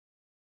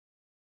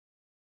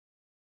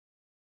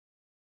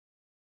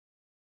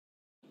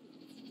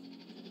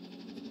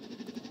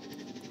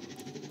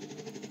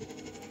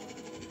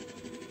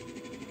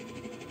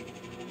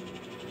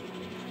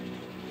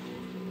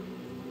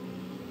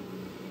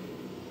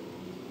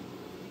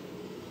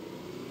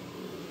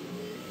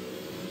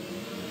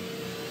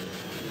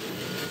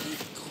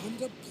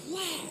the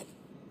Plaid.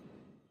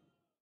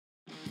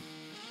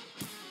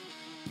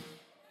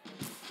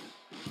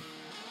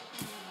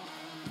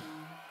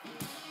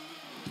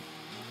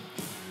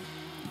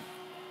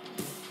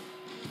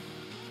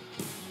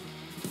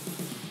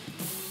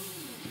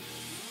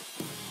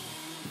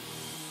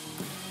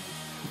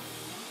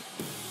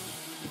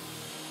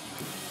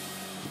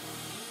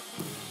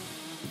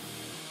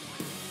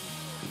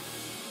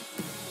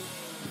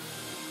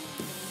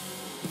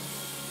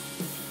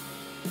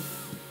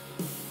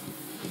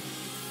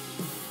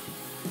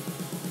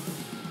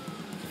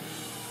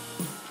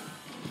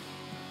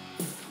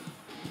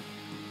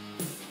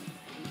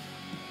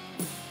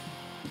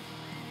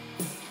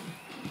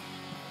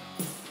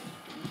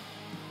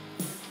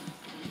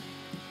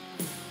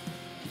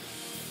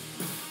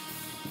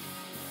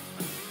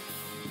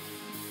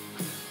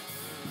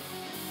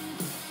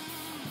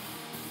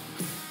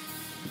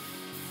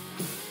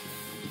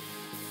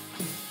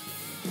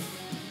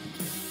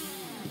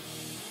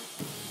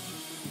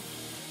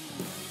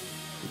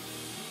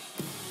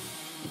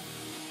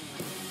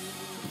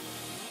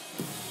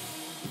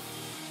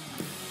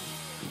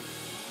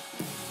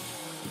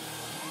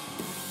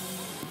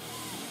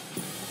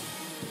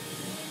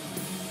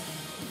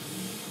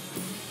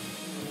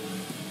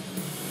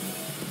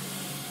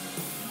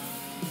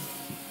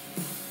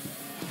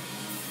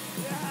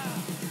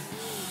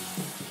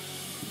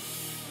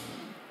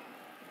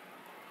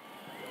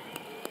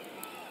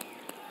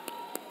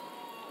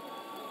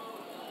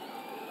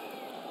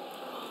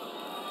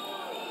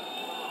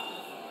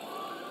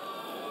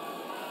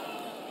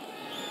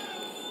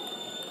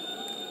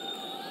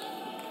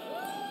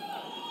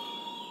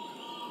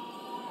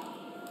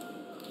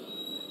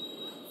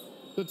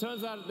 So it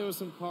turns out there was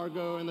some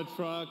cargo in the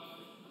truck.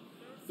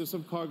 There's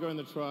some cargo in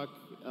the truck.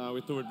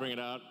 We thought we'd bring it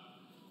out.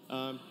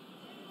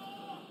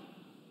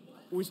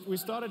 We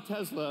started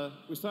Tesla.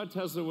 We started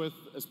Tesla with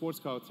a sports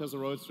car, Tesla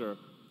Roadster.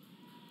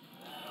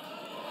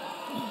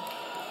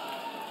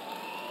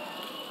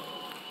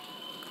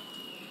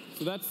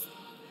 So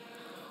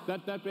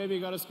that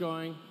baby got us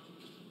going.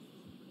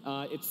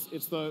 It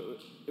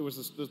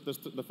was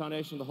the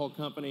foundation of the whole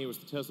company. It was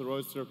the Tesla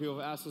Roadster. People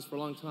have asked us for a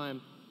long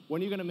time,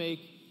 when are you going to make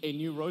a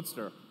new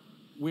Roadster?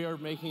 We are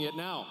making it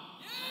now.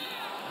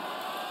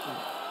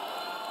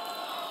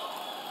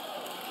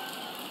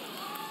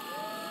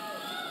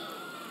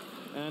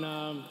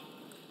 And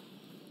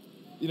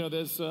you know,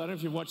 there's I don't know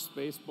if you've watched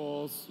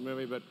Spaceballs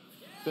movie, but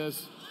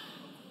there's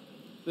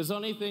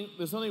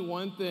only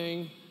one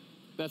thing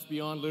that's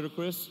beyond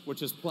ludicrous,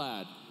 which is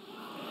plaid.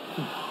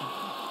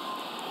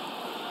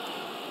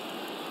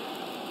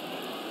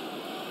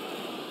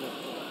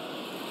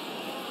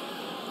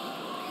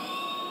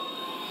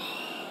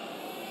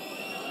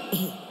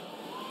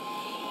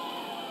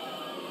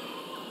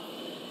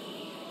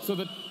 So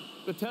the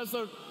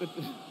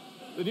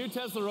new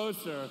Tesla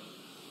Roadster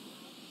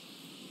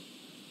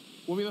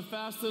will be the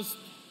fastest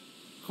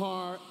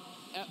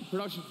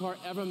production car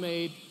ever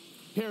made,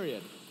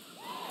 period.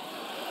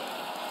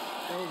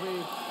 It will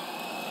be,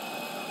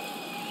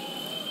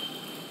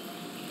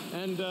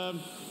 and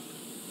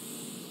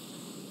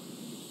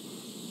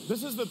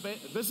this is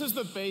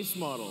the base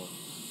model.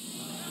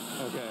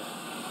 Okay,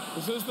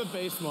 this is the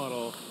base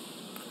model.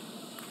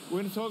 We're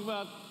going to talk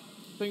about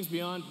things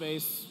beyond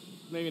base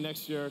maybe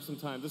next year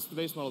sometime. This is the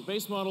base model. The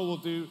base model will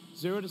do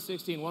 0 to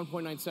 60 in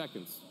 1.9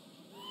 seconds.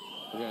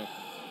 Okay.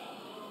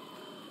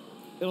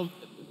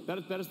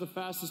 That is the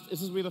fastest.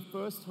 This will be the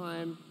first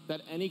time that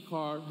any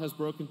car has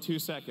broken 2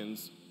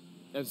 seconds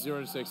at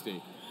 0 to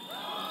 60.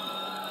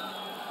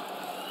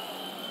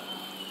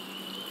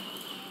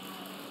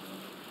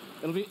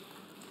 It'll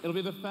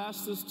be the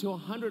fastest to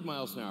 100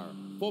 miles an hour.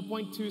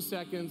 4.2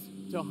 seconds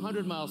to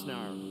 100 miles an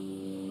hour.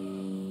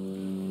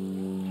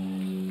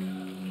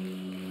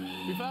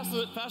 Be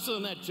faster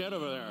than that jet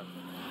over there.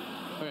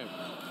 Okay.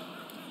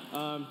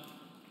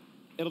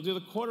 It'll do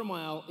the quarter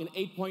mile in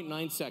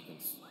 8.9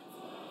 seconds.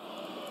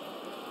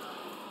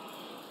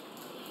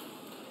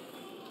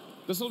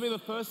 This will be the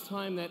first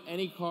time that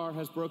any car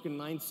has broken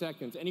 9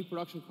 seconds. Any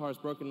production car has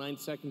broken 9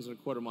 seconds in a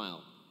quarter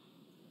mile.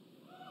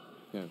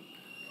 Okay.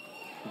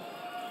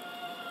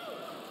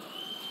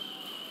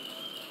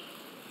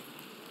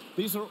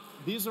 These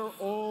are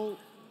all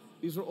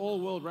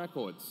world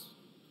records.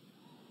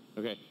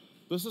 Okay.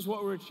 This is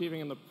what we're achieving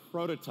in the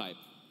prototype.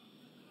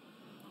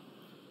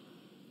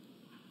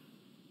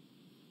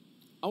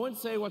 I wouldn't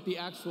say what the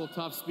actual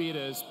top speed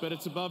is, but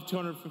it's above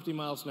 250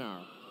 miles an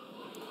hour.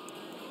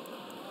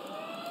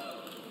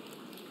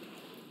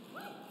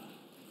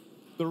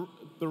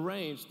 The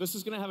range, this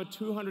is going to have a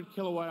 200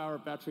 kilowatt hour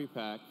battery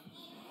pack.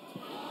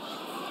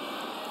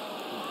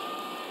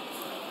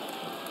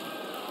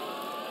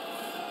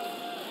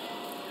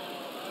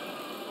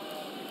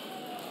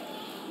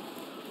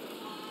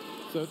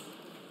 So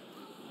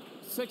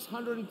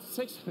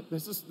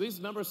these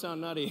numbers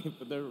sound nutty,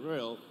 but they're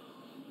real.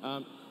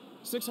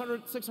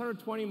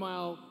 620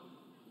 mile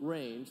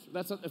range.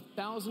 That's a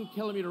 1,000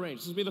 kilometer range.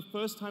 This will be the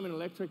first time an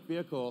electric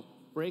vehicle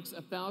breaks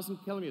 1,000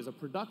 kilometers. A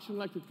production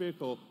electric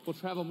vehicle will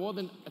travel more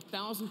than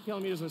 1,000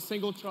 kilometers in a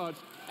single charge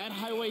at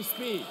highway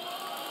speed.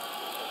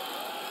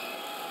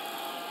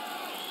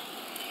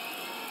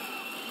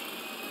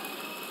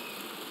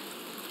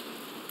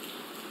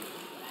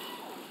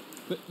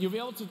 You'll be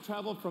able to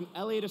travel from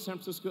LA to San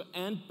Francisco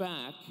and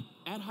back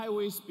at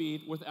highway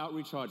speed without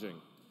recharging.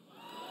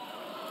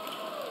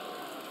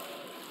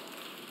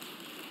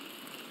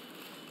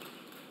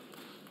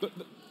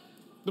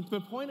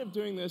 The point of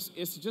doing this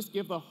is to just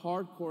give the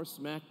hardcore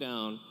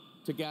smackdown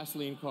to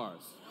gasoline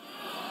cars.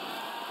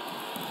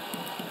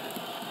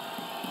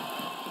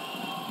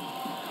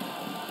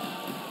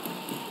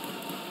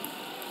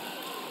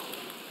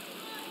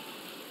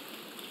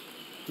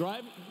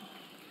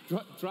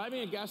 Driving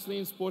a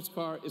gasoline sports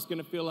car is going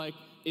to feel like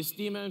a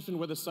steam engine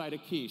with a side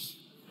of quiche.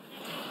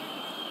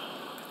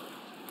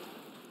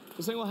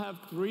 This thing will have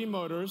 3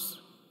 motors,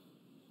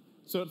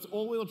 so it's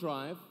all-wheel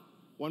drive.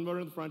 1 motor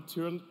in the front,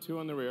 2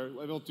 on the rear.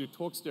 We'll be able to do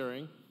torque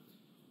steering.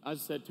 As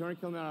I said,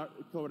 200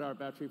 kilowatt-hour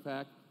battery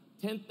pack,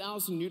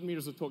 10,000 newton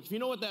meters of torque. If you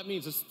know what that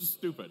means, it's just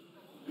stupid.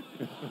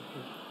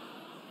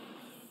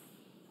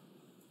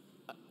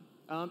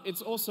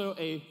 It's also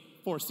a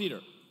 4-seater.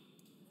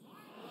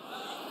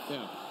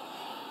 Yeah.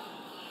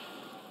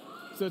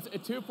 So it's a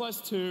 2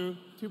 plus 2,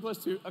 2 plus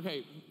 2.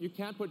 Okay, you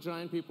can't put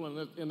giant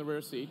people in the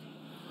rear seat,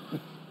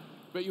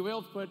 but you'll be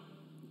able to put,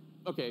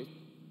 okay,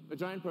 a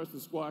giant person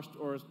squashed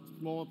or a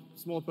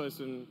small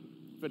person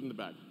fit in the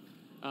back.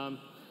 But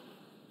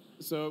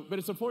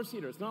it's a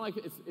 4-seater. It's not like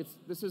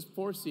this is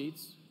 4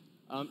 seats.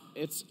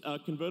 It's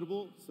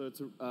convertible, so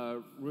it's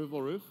a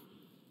removable roof.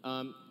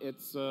 And it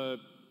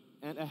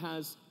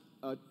has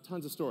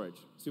tons of storage.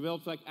 So you'll be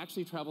able to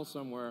actually travel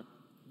somewhere,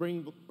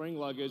 bring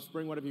luggage,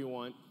 bring whatever you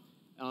want,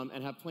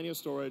 and have plenty of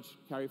storage,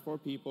 carry 4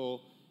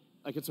 people.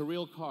 Like it's a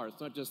real car.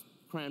 It's not just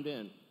crammed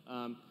in.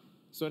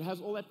 So it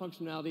has all that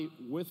functionality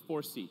with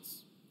 4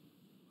 seats.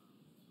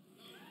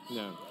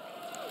 No.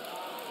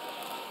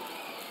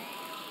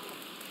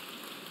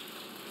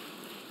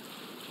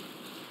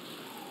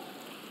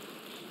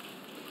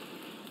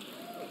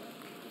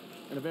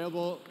 And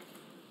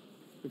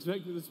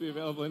expected this to be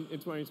available in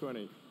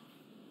 2020.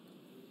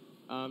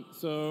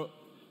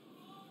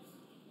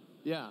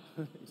 Yeah,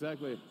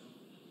 exactly.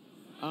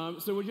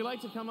 So would you like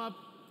to come up?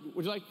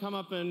 Would you like to come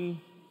up and?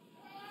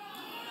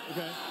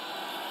 Okay.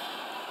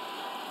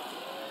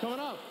 Coming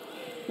up.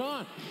 Come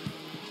on.